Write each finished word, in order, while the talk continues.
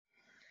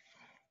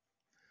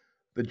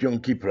The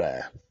Junkie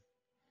Prayer.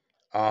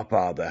 Our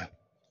Father,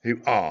 who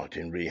art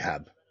in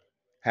rehab,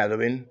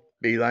 hallowed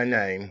be thy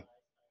name.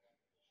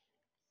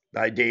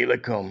 Thy dealer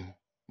come,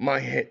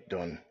 my hit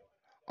done,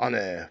 on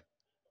earth,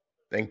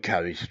 then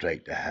carry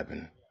straight to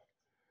heaven.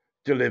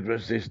 Deliver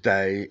us this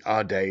day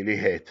our daily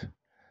hit,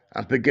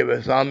 and forgive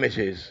us our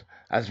misses,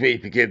 as we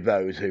forgive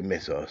those who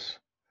miss us.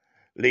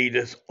 Lead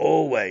us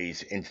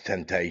always into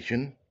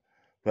temptation,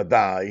 for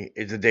thy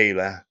is the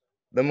dealer,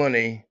 the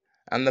money,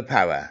 and the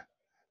power,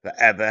 for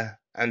ever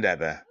and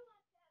ever.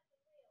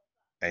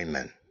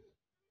 Amen.